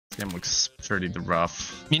game looks pretty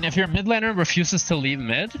rough. I mean, if your mid laner refuses to leave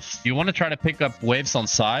mid, you want to try to pick up waves on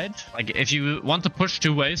side. Like, if you want to push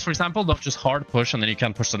 2 waves, for example, don't just hard push and then you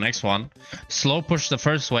can push the next one. Slow push the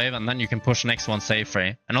first wave and then you can push the next one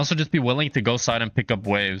safely. And also just be willing to go side and pick up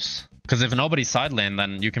waves. Because if nobody's side lane,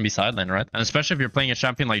 then you can be side lane, right? And especially if you're playing a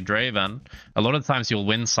champion like Draven, a lot of the times you'll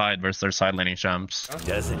win side versus their side laning champs.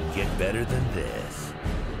 Doesn't get better than this.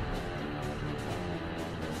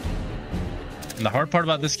 And the hard part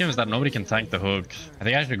about this game is that nobody can tank the hook. I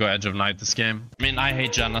think I should go Edge of Night this game. I mean, I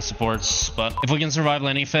hate Janna supports, but if we can survive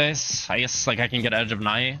laning phase, I guess like I can get Edge of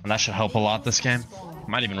Night, and that should help a lot this game.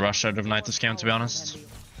 Might even rush Edge of Night this game, to be honest.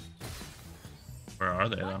 Where are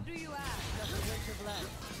they though?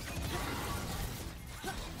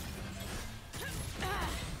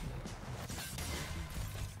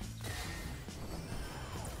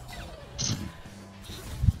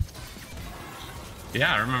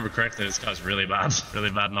 Yeah, I remember correctly, this guy's really bad.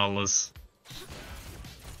 Really bad Nautilus.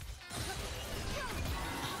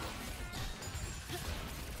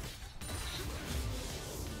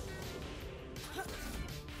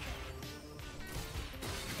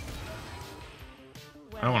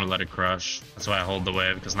 I don't want to let it crush. That's why I hold the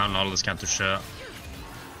wave, because now Nautilus can't do shit.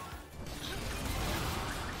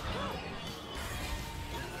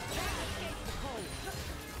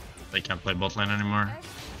 They can't play bot lane anymore.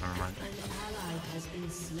 Never mind.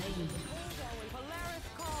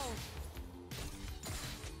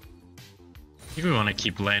 I think we want to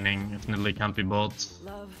keep laning if Nidalee can't be bot.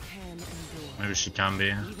 Maybe she can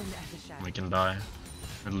be. We can die.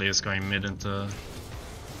 Nidalee is going mid into...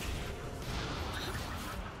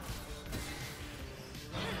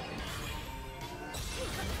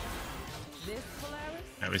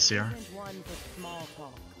 Yeah, we see her.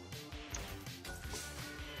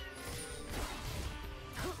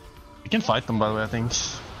 We can fight them, by the way, I think.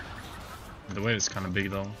 The wave is kind of big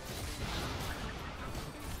though.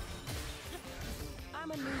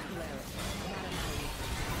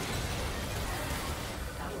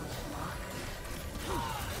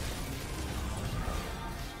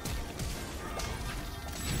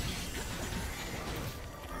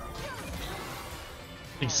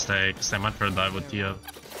 I think stay, because they might try to die with Dia.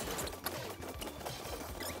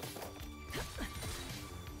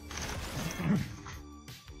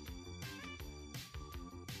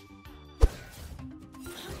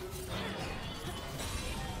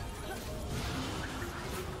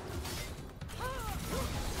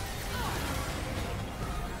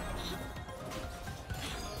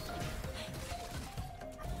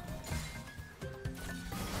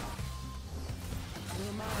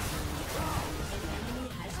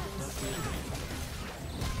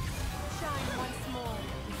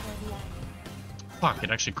 Fuck,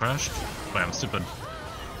 it actually crashed? Wait, I'm stupid.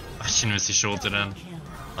 I shouldn't even see she ulted in. I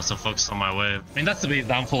was so focused on my wave. I mean, that's the biggest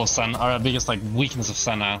downfall of Senna, our biggest like weakness of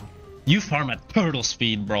Senna. You farm at turtle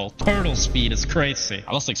speed, bro. Turtle speed is crazy.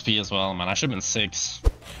 I lost XP as well, man. I should have been 6.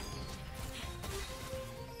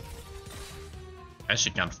 I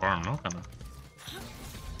actually can't farm, no? Kinda.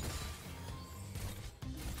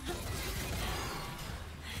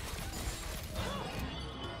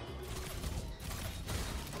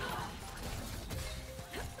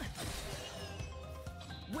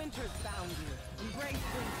 Winter's found you. Embrace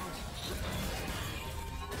winter.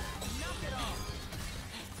 Knock it off.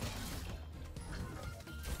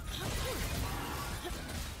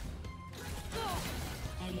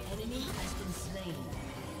 An enemy has been slain.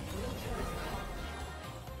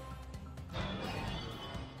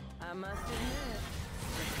 I must admit.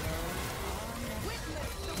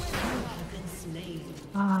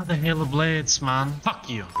 Ah, the Halo Blades, man. Fuck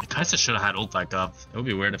you. Kai'Sa should have had ult back up. It would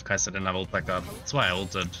be weird if Kai'Sa didn't have ult back up. That's why I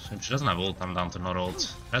ulted. If she doesn't have ult, I'm down to not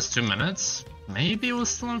ult. That's 2 minutes. Maybe it was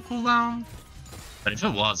still on cooldown. But if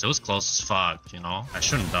it was close as fuck, you know? I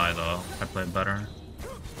shouldn't die though. I played better.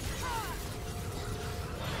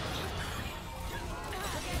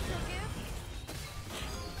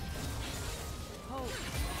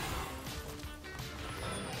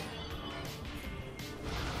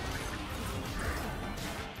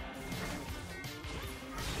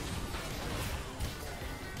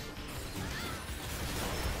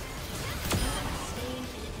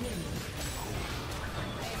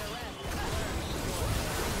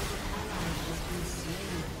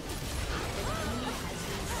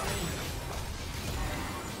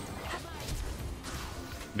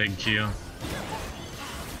 Big Q.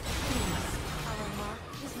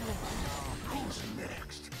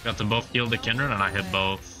 Got to both kill the Kindred and I hit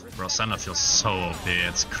both. Bro, Senna feels so OP,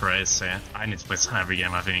 it's crazy. I need to play Senna every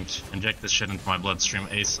game, I think. Inject this shit into my bloodstream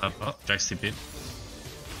ASAP. Oh, Jack's TP.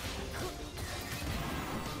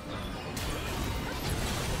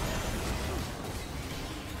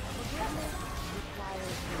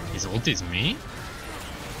 His ulti is me?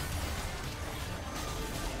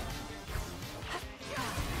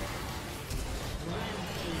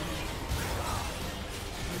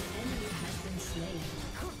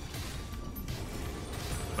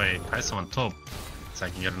 Wait, Kai'Sa on top. So I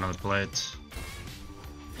can get another plate.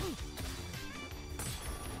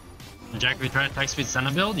 Jack, we tried attack speed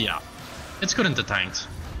Senna build? Yeah. It's good into tanked.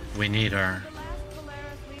 We need her.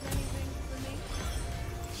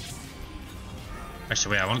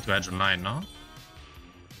 Actually, wait, I wanted to edge of 9, no?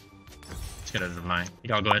 Let's get edge of 9. I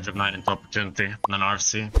think I'll go edge of 9 into opportunity, and then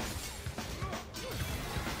RC.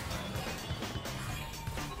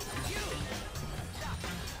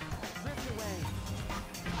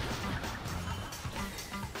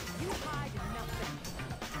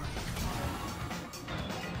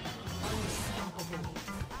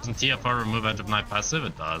 Doesn't TFR remove edge of 9 passive?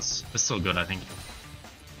 It does. It's still good, I think.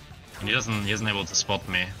 And he isn't able to spot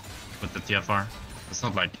me with the TFR. It's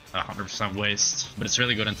not like 100% waste, but it's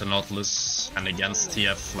really good into Nautilus and against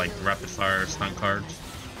TF, like rapid fire stun card.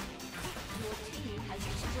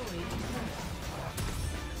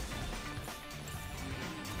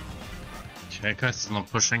 Okay, Kai'Sa's not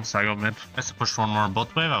pushing, so I go mid. If I to push one more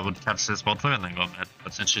bot wave, I would catch this bot wave and then go mid.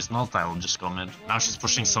 But since she's not, I will just go mid. Now she's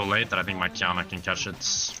pushing so late that I think my Kiana can catch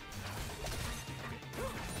it.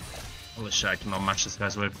 Holy shit, I cannot match this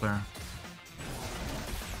guy's wave clear.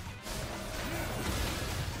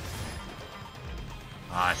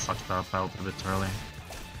 Ah, I fucked up, I ulted a bit early.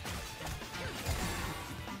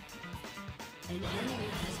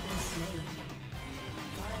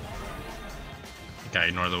 Okay,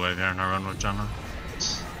 ignore the wave here and I run with Janna.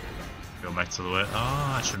 Go back to the wave.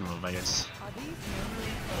 Oh, I shouldn't move, I guess.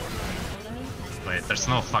 Wait, there's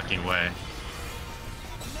no fucking way.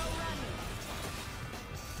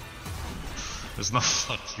 There's no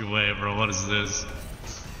fucking way, bro. What is this?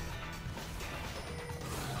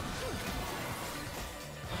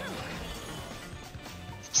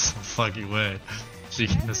 There's no fucking way. She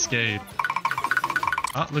can escape.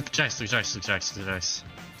 Oh, look, Jax, look, Jax, look, Jax, look, Jax.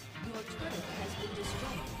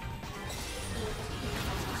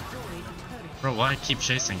 Bro, why keep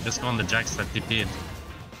chasing? Just go on the Jax that TP'd.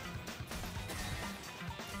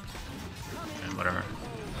 Okay, whatever.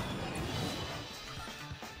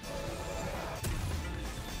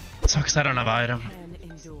 Sucks I don't have item.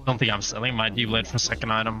 Don't think I'm selling my D-Blade for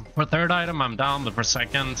second item. For third item, I'm down, but for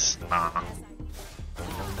second, nah.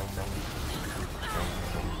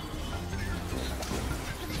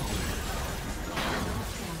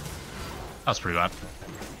 That was pretty bad.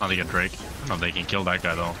 Now they get Drake. I don't know if they can kill that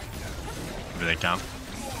guy though. Maybe they can.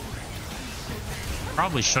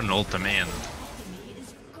 Probably shouldn't ult him in.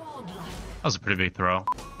 That was a pretty big throw.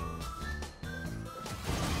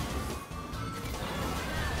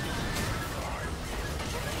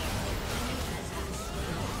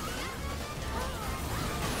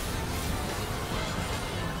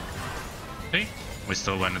 See? We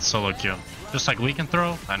still win. It's solo queue. Just like we can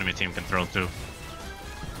throw, enemy team can throw too.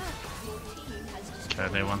 Okay,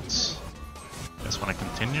 they want. You guys want to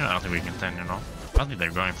continue? I don't think we continue, no. I don't think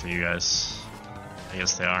they're going for you guys. I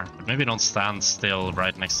guess they are. But maybe don't stand still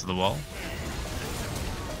right next to the wall.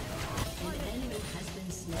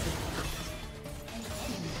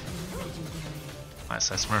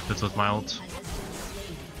 Nice, I smurfed it with my ult.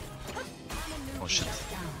 Oh shit.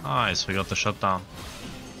 Nice, we got the shutdown.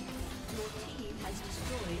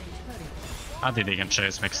 I think they can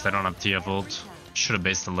chase me because they don't have TF ult. Should have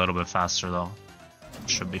based a little bit faster though.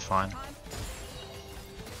 Should be fine.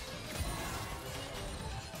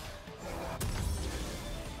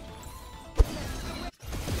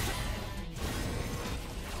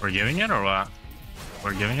 We're giving it or what?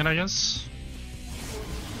 We're giving it, I guess?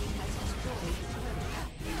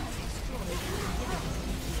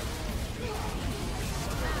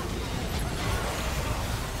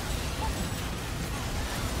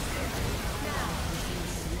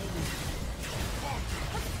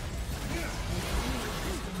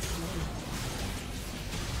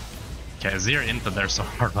 Okay, Azir into there so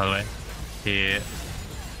hard, by the way. He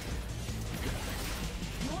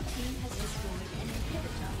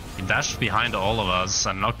dashed behind all of us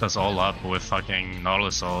and knocked us all up with fucking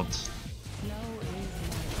Nautilus ult.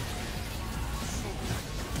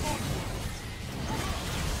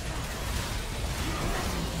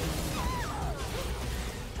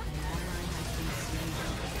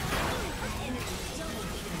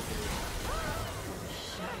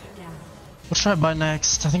 What should I buy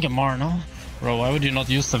next? I think a Mar, no? Bro, why would you not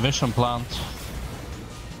use the Vision plant?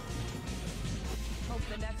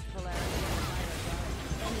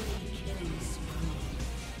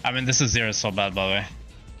 I mean, this is 0 so bad, by the way.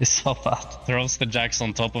 It's so bad. Throws the Jacks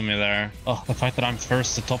on top of me there. Oh, the fact that I'm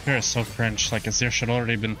first to top here is so cringe. Like, Azir should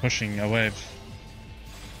already been pushing a wave.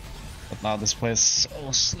 But now this plays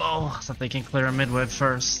so slow that they can clear a mid wave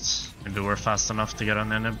first. Maybe we're fast enough to get on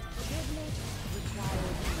inhib.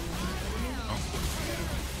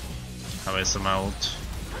 I wasted my ult.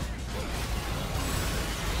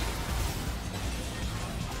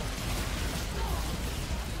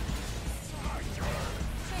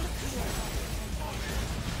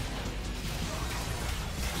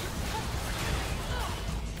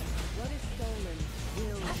 What is stolen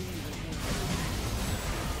will be returned.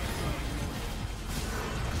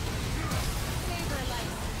 Favor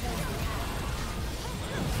likes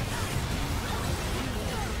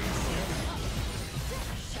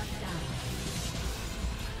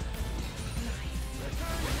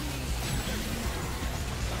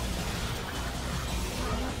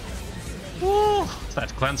Woo!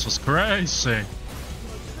 That cleanse was crazy.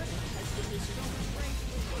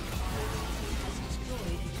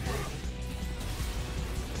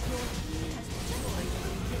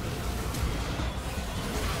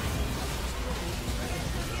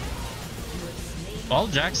 All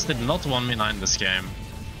Jacks did not 1v9 this game.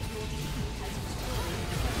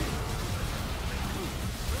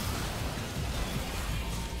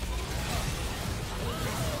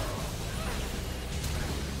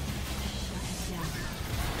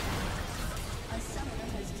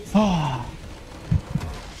 Oh.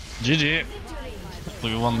 GG.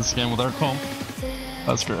 We won this game with our comp.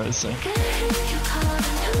 That's crazy.